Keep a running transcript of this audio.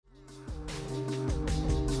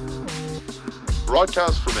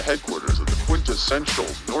broadcast from the headquarters of the quintessential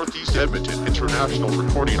Northeast Edmonton International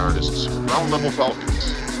Recording Artists, Ground Level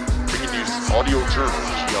Falcons, bringing you audio journal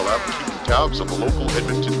GLF, keeping tabs on the local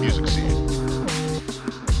Edmonton music scene.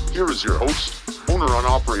 Here is your host, owner and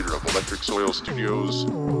operator of Electric Soil Studios,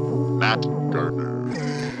 Matt Gardner.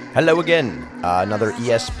 Hello again, another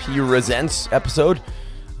ESP Resents episode.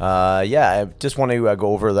 I just want to go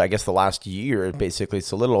over, the last year. Basically, it's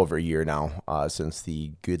a little over a year now since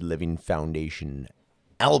the Good Living Foundation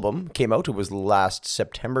album came out. It was last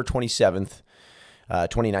September 27th,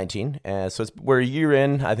 2019. So we're a year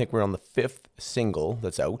in. I think we're on the fifth single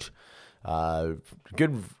that's out.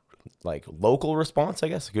 Good, local response, I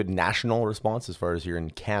guess. Good national response as far as here in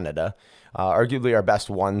Canada. Arguably our best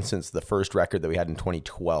one since the first record that we had in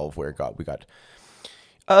 2012, where we got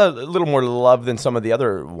a little more love than some of the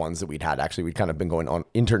other ones that we'd had. Actually, we'd kind of been going on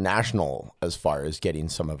international as far as getting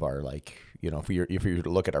some of our, if you were to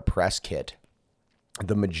look at our press kit,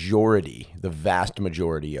 the vast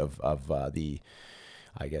majority of the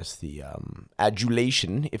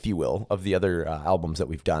adulation, if you will, of the other albums that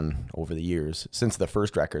we've done over the years since the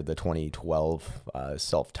first record, the 2012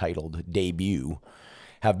 self-titled debut,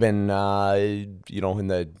 have been, in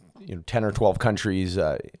the 10 or 12 countries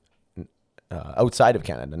outside of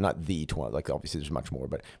Canada, not the 12, obviously there's much more,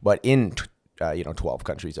 but in 12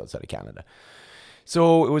 countries outside of Canada.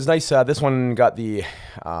 So it was nice. This one got in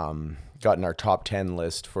our top 10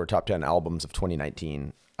 list for top 10 albums of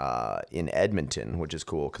 2019 in Edmonton, which is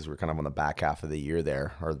cool because we're kind of on the back half of the year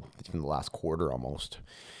there, or even the last quarter almost.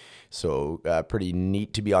 So pretty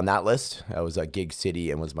neat to be on that list. I was at Gig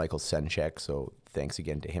City and was Michael Senchek, so thanks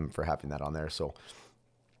again to him for having that on there. So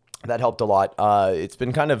that helped a lot. It's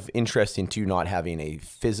been kind of interesting too, not having a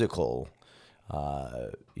physical,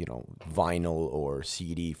 vinyl or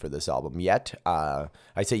CD for this album yet. I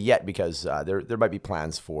say yet because there might be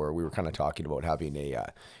plans for. We were kind of talking about having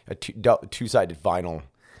a two-sided vinyl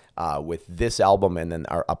with this album and then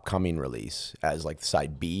our upcoming release as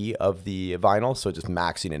side B of the vinyl. So just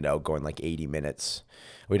maxing it out, going 80 minutes.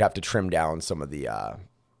 We'd have to trim down some of the,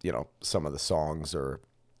 some of the songs or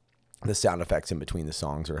the sound effects in between the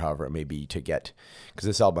songs or however it may be to get, because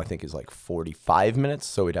this album I think is 45 minutes,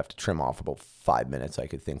 so we'd have to trim off about 5 minutes. I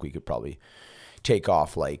could think we could probably take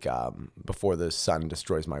off Before the Sun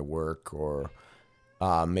Destroys My Work, or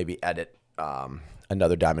maybe edit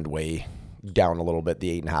Another Diamond Way down a little bit,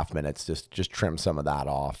 the 8.5 minutes, just trim some of that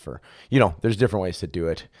off, or there's different ways to do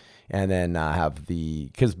it, and then have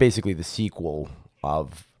because basically the sequel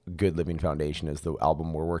of Good Living Foundation is the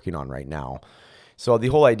album we're working on right now. So the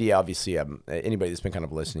whole idea, obviously, anybody that's been kind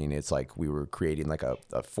of listening, it's we were creating a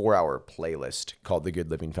 4-hour playlist called the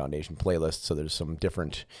Good Living Foundation playlist. So there's some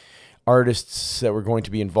different artists that were going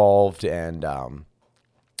to be involved, and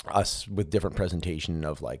us with different presentation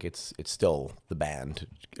of it's still the band,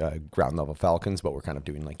 Ground Level Falcons, but we're kind of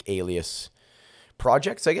doing alias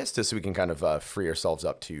projects, I guess, just so we can kind of free ourselves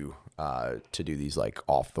up to do these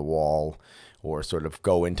off the wall, or sort of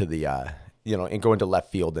go into the and go into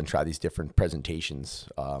left field and try these different presentations.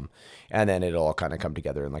 And then it'll all kind of come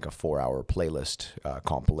together in a 4-hour playlist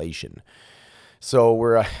compilation.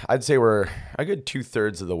 So I'd say we're a good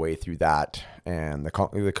 2/3 of the way through that. And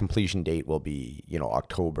the completion date will be,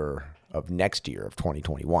 October of next year of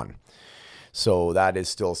 2021. So that is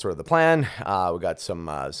still sort of the plan. We got some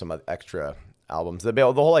extra albums. The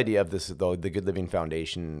whole idea of this, though, the Good Living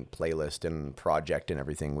Foundation playlist and project and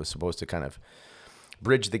everything was supposed to kind of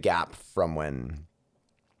bridge the gap from when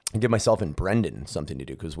I give myself and Brendan something to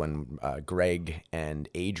do, because when Greg and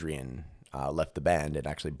Adrian left the band, and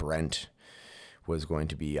actually Brent was going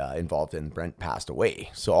to be involved, and Brent passed away.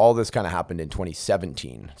 So all this kind of happened in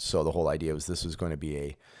 2017. So the whole idea was this was going to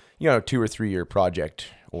be a 2 or 3 year project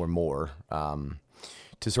or more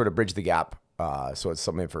to sort of bridge the gap. So it's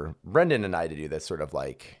something for Brendan and I to do that's sort of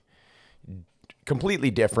completely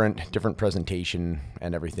different presentation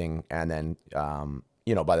and everything. And then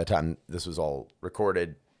by the time this was all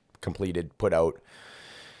recorded, completed, put out,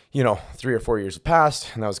 3 or 4 years have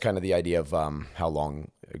passed. And that was kind of the idea of how long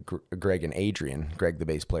Greg and Adrian, Greg the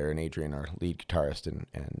bass player and Adrian our lead guitarist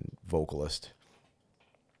and vocalist,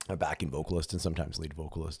 a backing vocalist and sometimes lead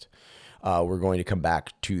vocalist, were going to come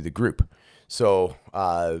back to the group. So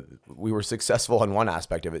we were successful on one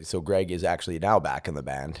aspect of it. So Greg is actually now back in the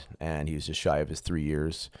band, and he was just shy of his 3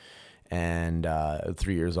 years. And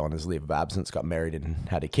 3 years on his leave of absence, got married and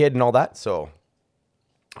had a kid and all that. So,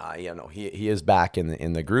 he is back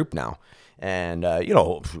in the group now. And,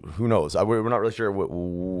 who knows? We're not really sure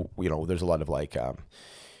what, there's a lot of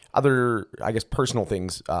other, I guess, personal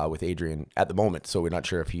things with Adrian at the moment. So we're not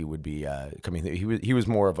sure if he would be coming. He was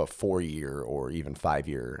more of a 4-year or even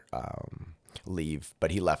 5-year leave,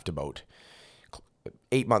 but he left about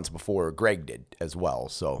 8 months before Greg did as well.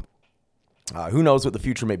 So who knows what the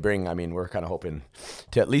future may bring. I mean, we're kind of hoping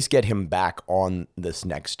to at least get him back on this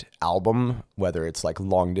next album, whether it's like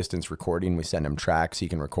long distance recording. We send him tracks he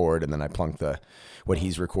can record, and then I plunk what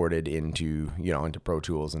he's recorded into Pro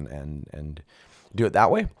Tools and do it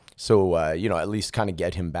that way. So, at least kind of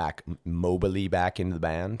get him back mobily back into the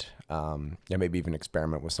band. And maybe even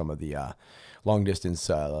experiment with some of the long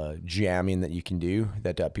distance jamming that you can do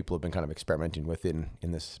that people have been kind of experimenting with in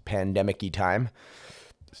this pandemic-y time.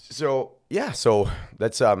 So, yeah,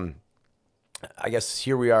 that's, I guess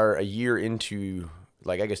here we are a year into,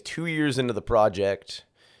 2 years into the project,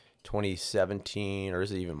 2017, or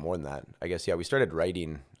is it even more than that? I guess, yeah, we started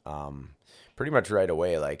writing pretty much right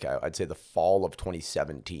away. I'd say the fall of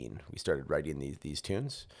 2017, we started writing these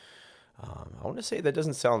tunes. I want to say the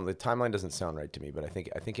timeline doesn't sound right to me, but I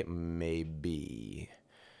think it may be.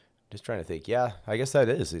 Just trying to think. Yeah, I guess that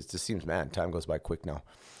is. It just seems, man, time goes by quick now.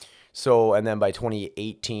 So, and then by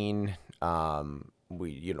 2018,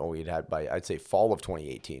 we'd had I'd say fall of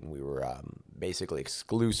 2018, we were basically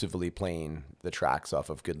exclusively playing the tracks off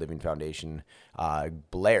of Good Living Foundation.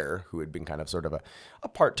 Blair, who had been kind of sort of a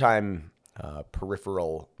part-time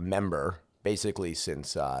peripheral member, basically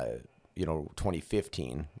since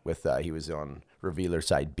 2015. With he was on Revealer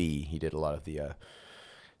Side B. He did a lot of the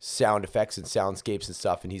sound effects and soundscapes and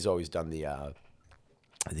stuff, and he's always done the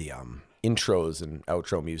intros and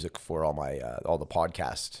outro music for all the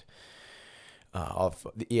podcast off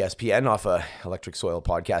the ESPN, off Electric Soil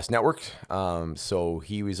Podcast Network. So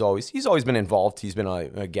he's always been involved. He's been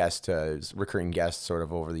a guest, recurring guest sort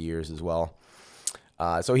of over the years as well.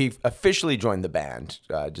 So he officially joined the band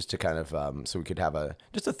just to kind of so we could have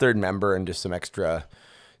just a third member and just some extra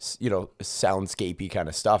soundscapey kind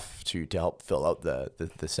of stuff to help fill out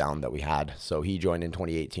the sound that we had. So he joined in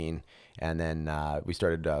 2018, and then we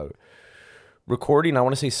started recording, I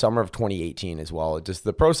want to say summer of 2018 as well. Just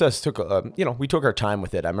the process took, we took our time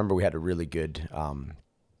with it. I remember we had a really good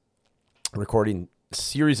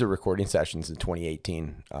series of recording sessions in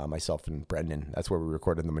 2018, myself and Brendan. That's where we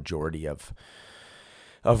recorded the majority of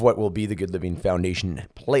what will be the Good Living Foundation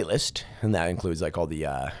playlist. And that includes all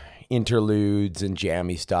the interludes and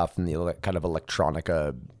jammy stuff and the kind of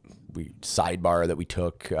electronica sidebar that we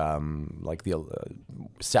took, the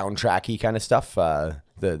soundtracky kind of stuff. I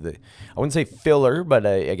wouldn't say filler, but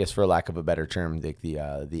I guess for lack of a better term,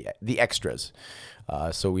 the extras.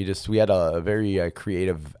 So we had a very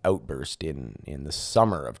creative outburst in the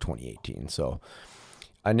summer of 2018. So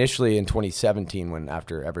initially in 2017, when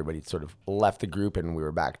after everybody sort of left the group and we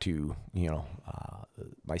were back to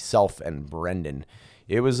myself and Brendan,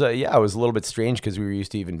 it was a little bit strange because we were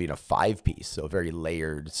used to even being a 5-piece, so very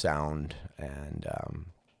layered sound, and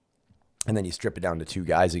then you strip it down to 2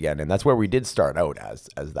 guys again, and that's where we did start out as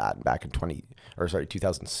that back in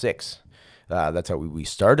 2006. That's how we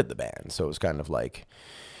started the band. So it was kind of like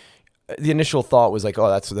the initial thought was oh,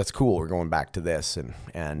 that's cool, we're going back to this, and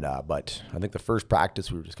but I think the first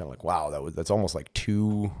practice we were just kind of like, wow, that's almost like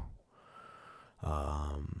too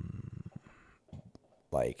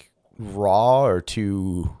raw or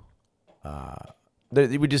too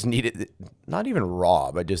we just needed, not even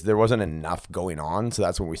raw, but just there wasn't enough going on. So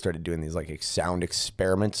that's when we started doing these sound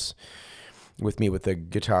experiments with the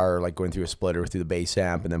guitar, going through a splitter through the bass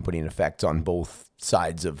amp, and then putting effects on both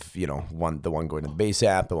sides of the one going to the bass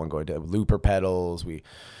amp, the one going to looper pedals. We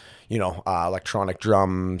electronic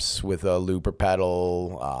drums with a looper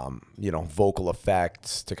pedal, vocal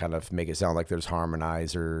effects to kind of make it sound like there's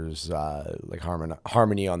harmonizers,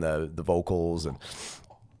 harmony on the vocals and,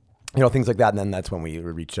 things like that. And then that's when we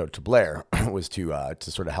reached out to Blair was to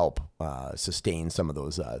sort of help sustain some of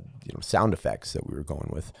those, sound effects that we were going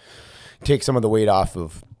with. Take some of the weight off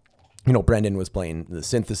of, Brendan was playing the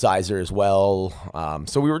synthesizer as well.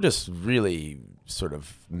 So we were just really sort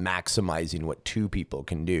of maximizing what 2 people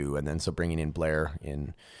can do. And then so bringing in Blair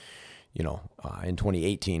in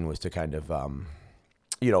 2018 was to kind of,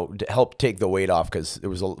 to help take the weight off, because there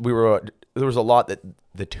was a lot that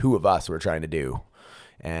the 2 of us were trying to do.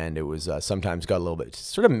 And it was sometimes got a little bit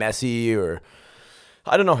sort of messy, or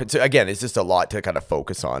I don't know. It's just a lot to kind of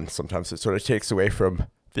focus on. Sometimes it sort of takes away from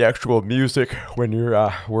the actual music when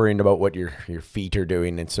you're worrying about what your feet are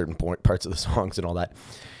doing in certain parts of the songs and all that.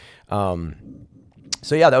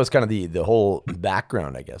 So yeah, that was kind of the whole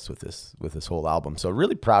background, I guess, with this whole album. So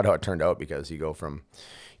really proud how it turned out, because you go from,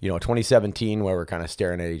 2017, where we're kind of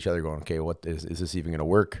staring at each other going, okay, what is this even going to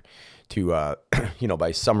work, to,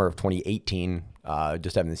 by summer of 2018,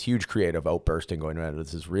 just having this huge creative outburst and going, man,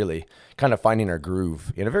 this is really kind of finding our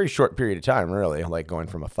groove in a very short period of time, really, like going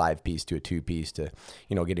from a 5-piece to a 2-piece to,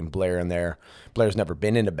 getting Blair in there. Blair's never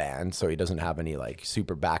been in a band, so he doesn't have any like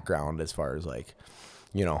super background as far as like,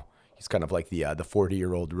 he's kind of like the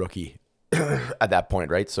 40-year-old rookie at that point,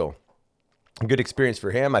 right? So a good experience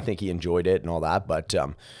for him. I think he enjoyed it and all that, but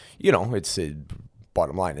it's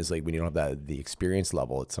bottom line is like when you don't have the experience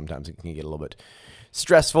level, sometimes it can get a little bit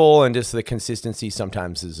stressful, and just the consistency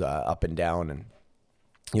sometimes is up and down, and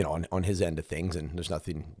on his end of things, and there's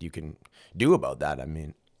nothing you can do about that. I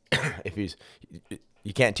mean, if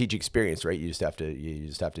you can't teach experience, right? You just have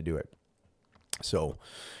to do it. So,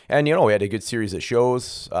 and we had a good series of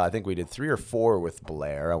shows. I think we did 3 or 4 with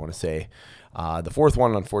Blair, I want to say. The fourth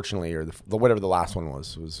one, unfortunately, or the whatever the last one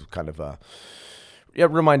was kind of it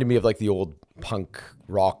reminded me of like the old punk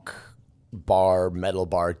rock bar, metal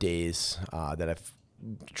bar days that I've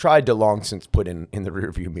tried to long since put in the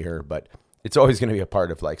rearview mirror, but it's always going to be a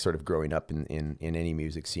part of like sort of growing up in any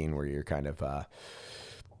music scene, where you're kind of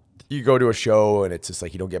you go to a show and it's just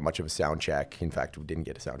like you don't get much of a sound check. In fact, we didn't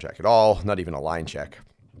get a sound check at all, not even a line check.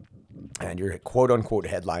 And you're quote unquote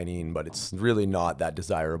headlining, but it's really not that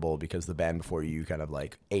desirable, because the band before you kind of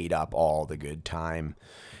like ate up all the good time.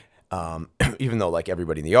 Even though like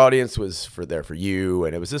everybody in the audience was there for you,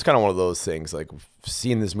 and it was just kind of one of those things, like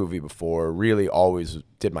seeing this movie before, really always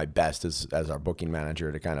did my best as our booking manager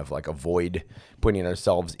to kind of like avoid putting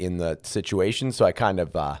ourselves in the situation. So I kind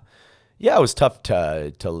of, it was tough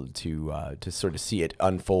to sort of see it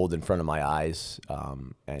unfold in front of my eyes,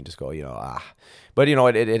 and just go, but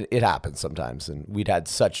it happens sometimes. And we'd had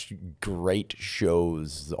such great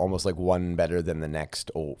shows, almost like one better than the next,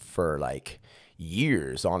 for like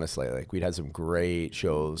years, honestly. Like we'd had some great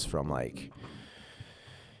shows from like,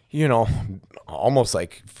 almost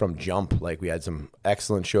like from jump. Like we had some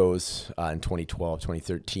excellent shows in 2012,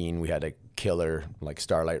 2013. We had a killer like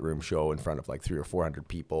Starlight Room show in front of like 300 or 400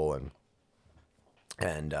 people,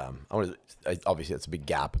 and obviously that's a big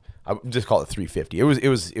gap. I would just call it 350.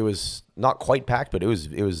 It was not quite packed, but it was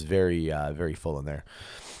very very full in there.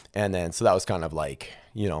 And then so that was kind of like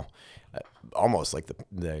almost like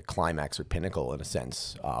the climax or pinnacle in a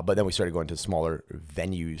sense. But then we started going to smaller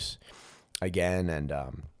venues again, and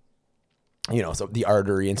so the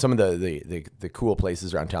Artery and some of the cool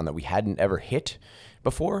places around town that we hadn't ever hit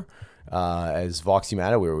before, as Vox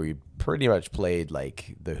Humana, where we pretty much played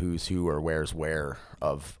like the who's who or where's where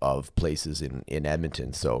of places in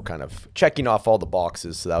Edmonton. So kind of checking off all the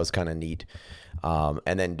boxes. So that was kind of neat.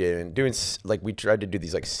 And then doing like, we tried to do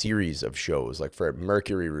these like series of shows. Like for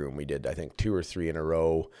Mercury Room, we did I think 2 or 3 in a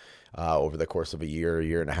row over the course of a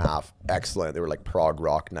year and a half. Excellent. They were like prog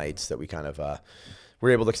rock nights that we kind of were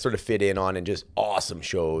able to sort of fit in on, and just awesome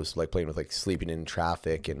shows, like playing with like Sleeping in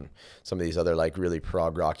Traffic and some of these other like really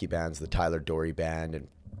prog rocky bands, the Tyler Dory Band,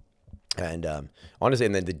 and honestly,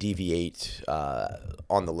 and then the DV8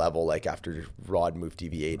 on the level, like after Rod moved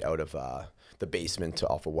DV8 out of the basement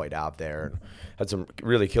off of White Ave there, and had some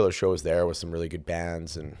really killer shows there with some really good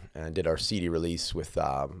bands, and did our CD release with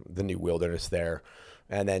the New Wilderness there,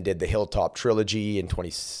 and then did the Hilltop Trilogy in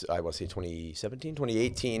 2017,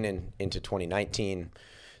 2018, and into 2019.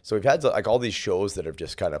 So we've had like all these shows that have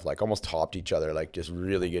just kind of like almost topped each other, like just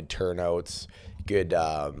really good turnouts, good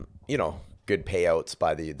good payouts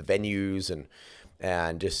by the venues,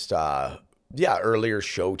 and just earlier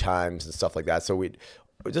show times and stuff like that. So we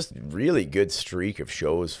just really good streak of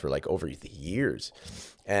shows for like over the years.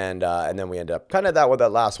 And then we end up kind of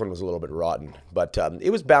that last one was a little bit rotten, but it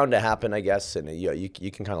was bound to happen, I guess. And you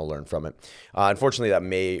can kind of learn from it. Unfortunately, that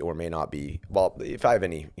may or may not be, well, if I have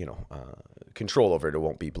any, control over it, it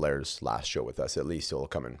won't be Blair's last show with us. At least he'll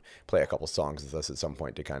come and play a couple songs with us at some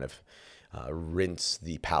point to kind of rinse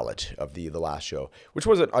the palate of the last show, which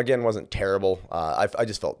wasn't terrible. I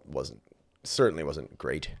just felt certainly wasn't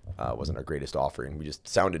great. Wasn't our greatest offering. We just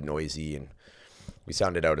sounded noisy, and we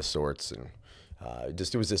sounded out of sorts, and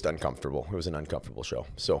it was just uncomfortable. It was an uncomfortable show.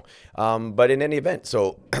 So, but in any event,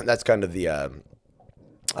 so that's kind of the,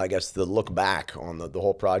 I guess, the look back on the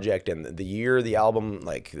whole project and the year, the album.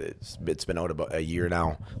 Like it's been out about a year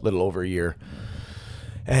now, a little over a year.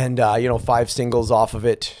 And, 5 singles off of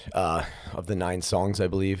it, of the 9 songs, I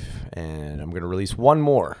believe. And I'm going to release one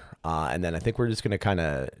more. And then I think we're just going to kind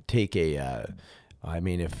of take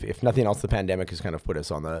if nothing else, the pandemic has kind of put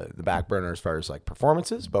us on the back burner as far as like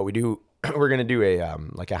performances, but we're going to do a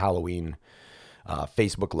Halloween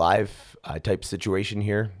Facebook Live type situation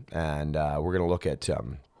here, and we're gonna look at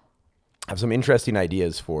have some interesting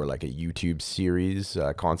ideas for like a YouTube series,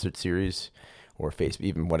 concert series, or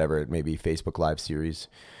even whatever it may be, Facebook Live series.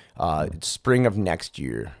 It's spring of next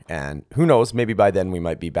year, and who knows, maybe by then we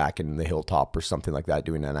might be back in the Hilltop or something like that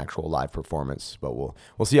doing an actual live performance, but we'll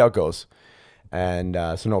see how it goes. And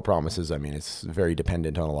so no promises. I mean, it's very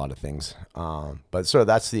dependent on a lot of things. But so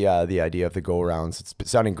that's the idea of the go-arounds. It's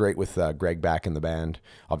sounding great with Greg back in the band.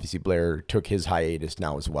 Obviously, Blair took his hiatus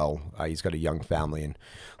now as well. He's got a young family and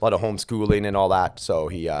a lot of homeschooling and all that. So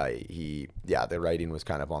the writing was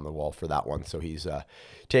kind of on the wall for that one. So he's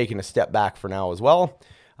taking a step back for now as well.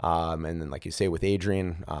 And then, like you say, with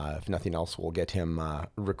Adrian, if nothing else, we'll get him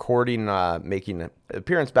recording, making an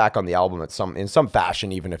appearance back on the album in some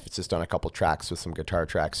fashion, even if it's just on a couple tracks with some guitar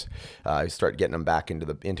tracks. Start getting them back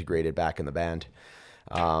integrated back in the band.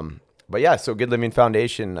 But yeah, so Good Living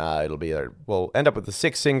Foundation, we'll end up with the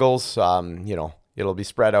 6 singles. It'll be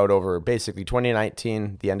spread out over basically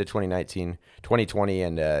 2019, the end of 2019, 2020,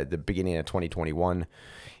 and the beginning of 2021.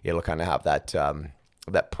 It'll kind of have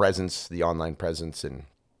that presence, the online presence, and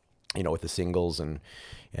with the singles and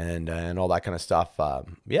all that kind of stuff.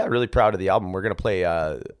 Really proud of the album. We're going to play,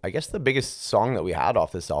 I guess the biggest song that we had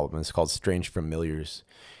off this album is called Strange Familiars.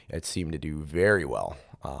 It seemed to do very well.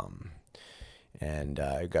 And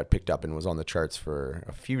it got picked up and was on the charts for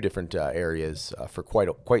a few different areas for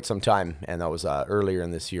quite some time. And that was earlier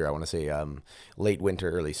in this year. I want to say late winter,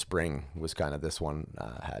 early spring was kind of this one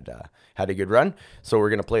had a good run. So we're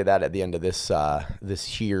going to play that at the end of this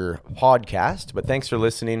here podcast. But thanks for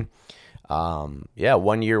listening. 1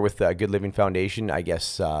 year with Good Living Foundation. I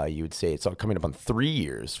guess you would say it's coming up on 3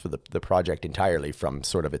 years for the project entirely, from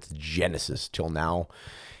sort of its genesis till now.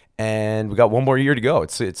 And we got one more year to go.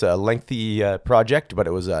 It's a lengthy project, but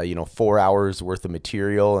it was 4 hours worth of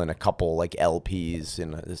material and a couple like LPs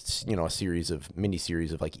and a mini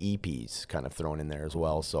series of like EPs kind of thrown in there as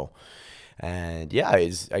well. So, and yeah,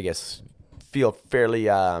 I guess feel fairly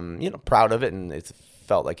proud of it, and it's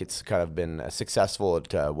felt like it's kind of been successful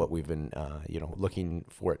at what we've been looking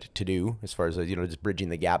for it to do, as far as just bridging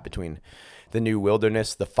the gap between the new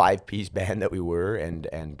Wilderness, the 5-piece band that we were,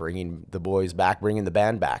 and bringing the boys back, bringing the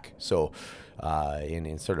band back. So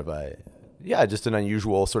in sort of just an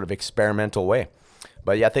unusual sort of experimental way.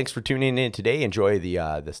 But yeah, thanks for tuning in today. Enjoy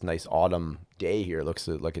this nice autumn day here. It looks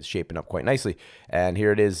like it's shaping up quite nicely. And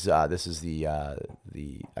here it is. This is the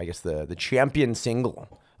champion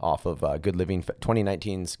single off of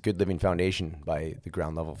 2019's Good Living Foundation by the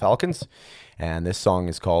Ground Level Falcons. And this song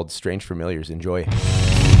is called Strange Familiars. Enjoy.